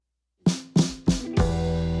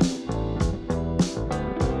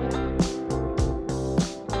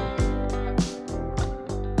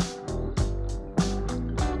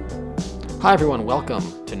Hi everyone, welcome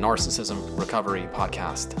to Narcissism Recovery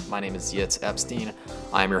Podcast. My name is Yitz Epstein.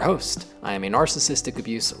 I am your host. I am a narcissistic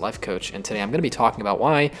abuse life coach, and today I'm going to be talking about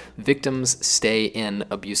why victims stay in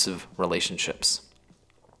abusive relationships.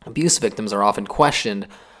 Abuse victims are often questioned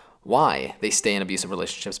why they stay in abusive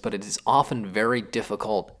relationships, but it is often very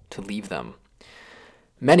difficult to leave them.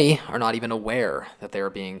 Many are not even aware that they are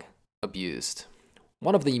being abused.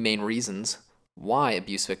 One of the main reasons why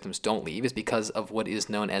abuse victims don't leave is because of what is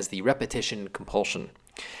known as the repetition compulsion.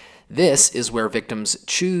 This is where victims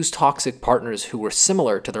choose toxic partners who were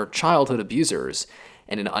similar to their childhood abusers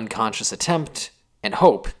in an unconscious attempt and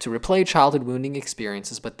hope to replay childhood wounding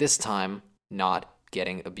experiences, but this time not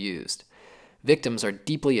getting abused. Victims are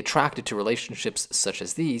deeply attracted to relationships such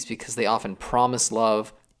as these because they often promise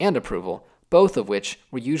love and approval, both of which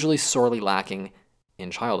were usually sorely lacking in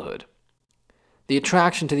childhood. The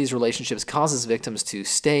attraction to these relationships causes victims to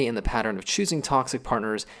stay in the pattern of choosing toxic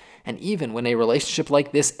partners, and even when a relationship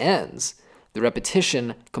like this ends, the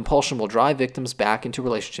repetition compulsion will drive victims back into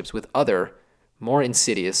relationships with other, more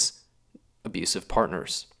insidious, abusive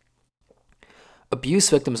partners. Abuse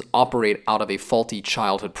victims operate out of a faulty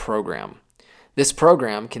childhood program. This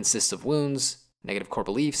program consists of wounds, negative core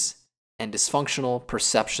beliefs, and dysfunctional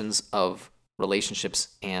perceptions of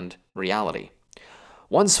relationships and reality.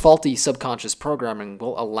 One's faulty subconscious programming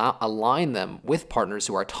will align them with partners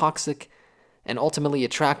who are toxic and ultimately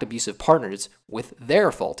attract abusive partners with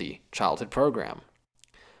their faulty childhood program.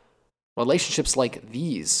 Relationships like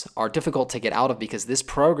these are difficult to get out of because this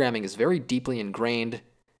programming is very deeply ingrained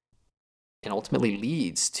and ultimately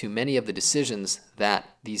leads to many of the decisions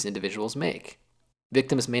that these individuals make.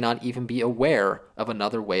 Victims may not even be aware of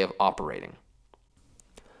another way of operating.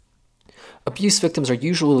 Abuse victims are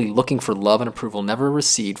usually looking for love and approval never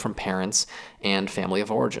received from parents and family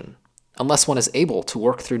of origin. Unless one is able to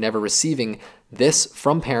work through never receiving this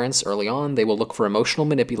from parents early on, they will look for emotional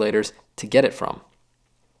manipulators to get it from.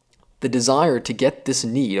 The desire to get this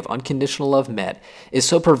need of unconditional love met is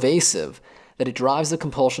so pervasive that it drives the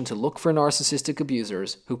compulsion to look for narcissistic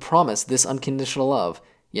abusers who promise this unconditional love,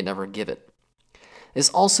 yet never give it. This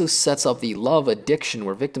also sets up the love addiction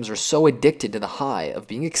where victims are so addicted to the high of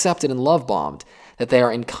being accepted and love bombed that they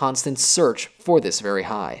are in constant search for this very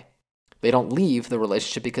high. They don't leave the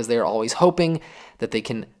relationship because they are always hoping that they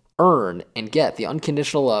can earn and get the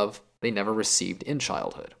unconditional love they never received in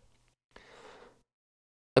childhood.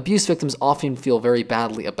 Abuse victims often feel very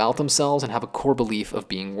badly about themselves and have a core belief of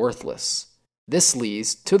being worthless. This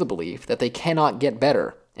leads to the belief that they cannot get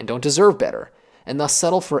better and don't deserve better, and thus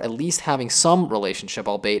settle for at least having some relationship,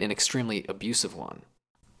 albeit an extremely abusive one.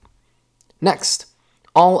 Next,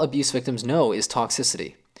 all abuse victims know is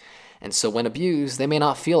toxicity. And so when abused, they may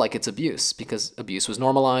not feel like it's abuse because abuse was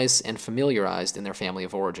normalized and familiarized in their family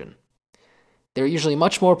of origin. They're usually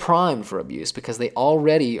much more primed for abuse because they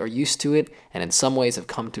already are used to it and in some ways have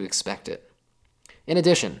come to expect it. In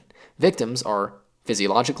addition, victims are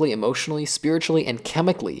physiologically, emotionally, spiritually, and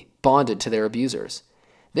chemically bonded to their abusers.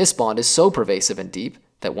 This bond is so pervasive and deep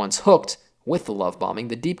that once hooked with the love bombing,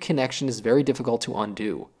 the deep connection is very difficult to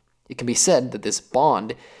undo. It can be said that this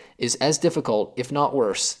bond is as difficult, if not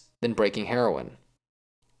worse, than breaking heroin.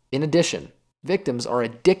 In addition, victims are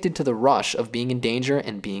addicted to the rush of being in danger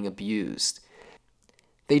and being abused.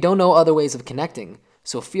 They don't know other ways of connecting,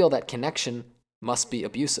 so feel that connection must be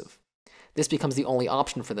abusive. This becomes the only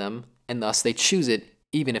option for them, and thus they choose it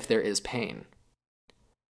even if there is pain.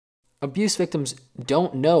 Abuse victims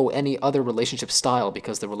don't know any other relationship style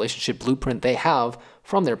because the relationship blueprint they have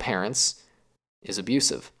from their parents is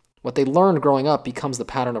abusive. What they learned growing up becomes the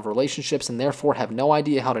pattern of relationships and therefore have no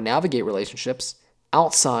idea how to navigate relationships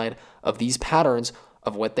outside of these patterns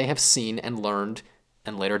of what they have seen and learned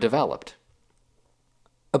and later developed.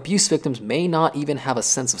 Abuse victims may not even have a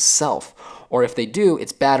sense of self, or if they do,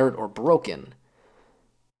 it's battered or broken.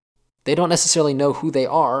 They don't necessarily know who they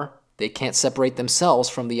are. They can't separate themselves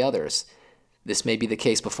from the others. This may be the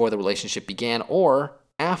case before the relationship began or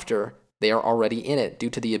after they are already in it due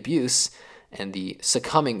to the abuse and the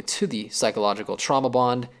succumbing to the psychological trauma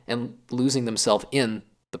bond and losing themselves in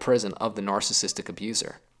the prison of the narcissistic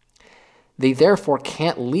abuser. They therefore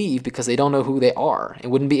can't leave because they don't know who they are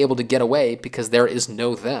and wouldn't be able to get away because there is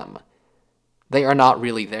no them. They are not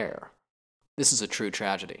really there. This is a true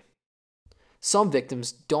tragedy. Some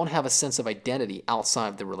victims don't have a sense of identity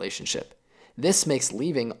outside the relationship. This makes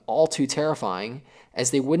leaving all too terrifying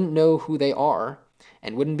as they wouldn't know who they are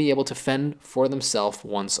and wouldn't be able to fend for themselves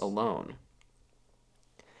once alone.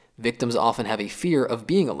 Victims often have a fear of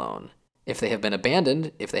being alone. If they have been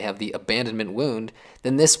abandoned, if they have the abandonment wound,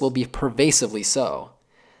 then this will be pervasively so.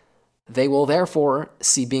 They will therefore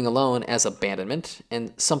see being alone as abandonment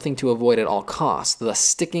and something to avoid at all costs, thus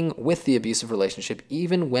sticking with the abusive relationship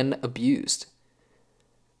even when abused.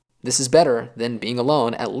 This is better than being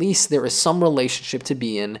alone. At least there is some relationship to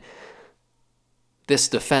be in. This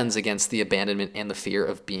defends against the abandonment and the fear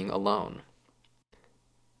of being alone.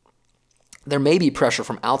 There may be pressure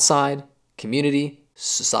from outside, community,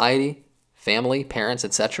 society, family, parents,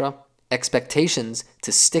 etc. Expectations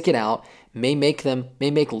to stick it out may make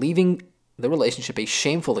leaving the relationship a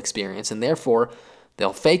shameful experience, and therefore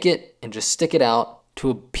they'll fake it and just stick it out to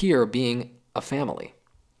appear being a family.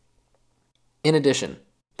 In addition,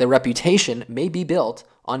 their reputation may be built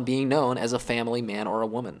on being known as a family man or a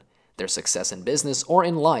woman. Their success in business or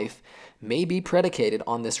in life may be predicated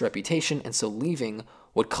on this reputation, and so leaving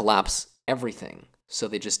would collapse everything. So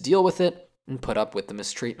they just deal with it and put up with the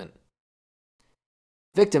mistreatment.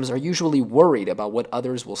 Victims are usually worried about what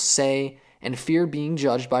others will say and fear being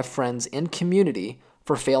judged by friends and community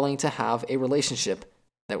for failing to have a relationship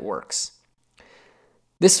that works.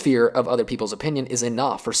 This fear of other people's opinion is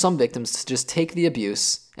enough for some victims to just take the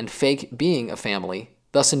abuse and fake being a family,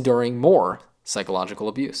 thus enduring more psychological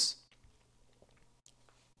abuse.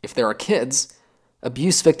 If there are kids,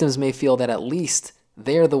 abuse victims may feel that at least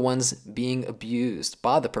they're the ones being abused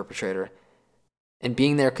by the perpetrator, and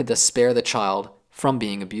being there could thus spare the child from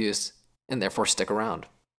being abused and therefore stick around.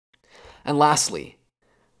 And lastly,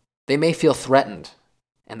 they may feel threatened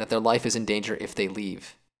and that their life is in danger if they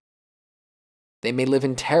leave. They may live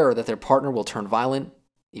in terror that their partner will turn violent,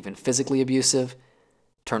 even physically abusive,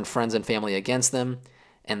 turn friends and family against them,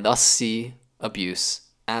 and thus see abuse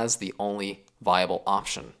as the only viable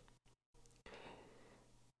option.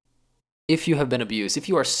 If you have been abused, if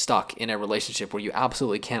you are stuck in a relationship where you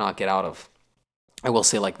absolutely cannot get out of, I will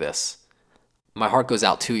say like this: my heart goes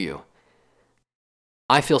out to you.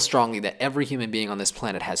 I feel strongly that every human being on this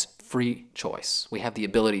planet has free choice. We have the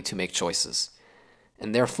ability to make choices.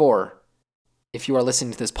 And therefore, if you are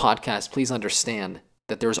listening to this podcast, please understand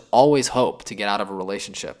that there's always hope to get out of a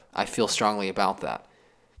relationship. I feel strongly about that.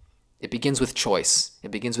 It begins with choice.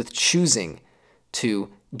 It begins with choosing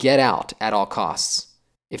to get out at all costs.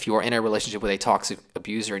 If you are in a relationship with a toxic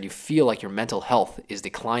abuser and you feel like your mental health is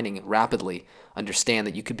declining rapidly, understand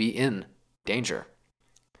that you could be in danger.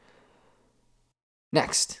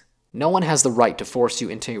 Next, no one has the right to force you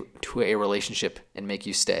into a relationship and make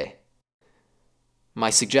you stay. My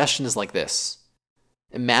suggestion is like this: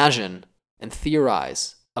 imagine and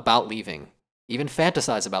theorize about leaving, even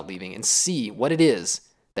fantasize about leaving, and see what it is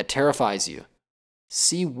that terrifies you.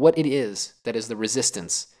 See what it is that is the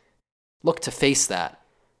resistance. Look to face that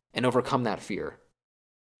and overcome that fear.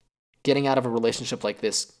 Getting out of a relationship like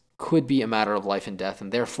this could be a matter of life and death,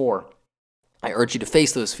 and therefore, I urge you to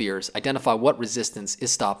face those fears, identify what resistance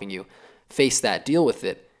is stopping you, face that, deal with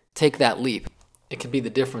it, take that leap. It can be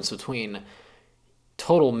the difference between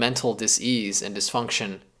total mental dis-ease and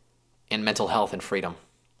dysfunction and mental health and freedom.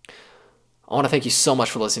 I want to thank you so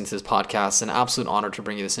much for listening to this podcast. It's an absolute honor to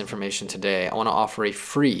bring you this information today. I want to offer a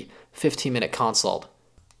free 15-minute consult.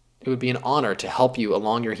 It would be an honor to help you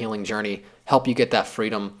along your healing journey, help you get that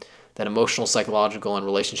freedom, that emotional, psychological, and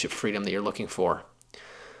relationship freedom that you're looking for.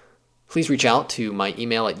 Please reach out to my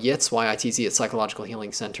email at yitz, Y-I-T-Z, at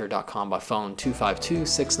psychologicalhealingcenter.com by phone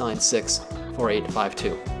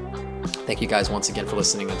 252-696-4852. Thank you guys once again for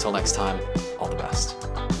listening. Until next time, all the best.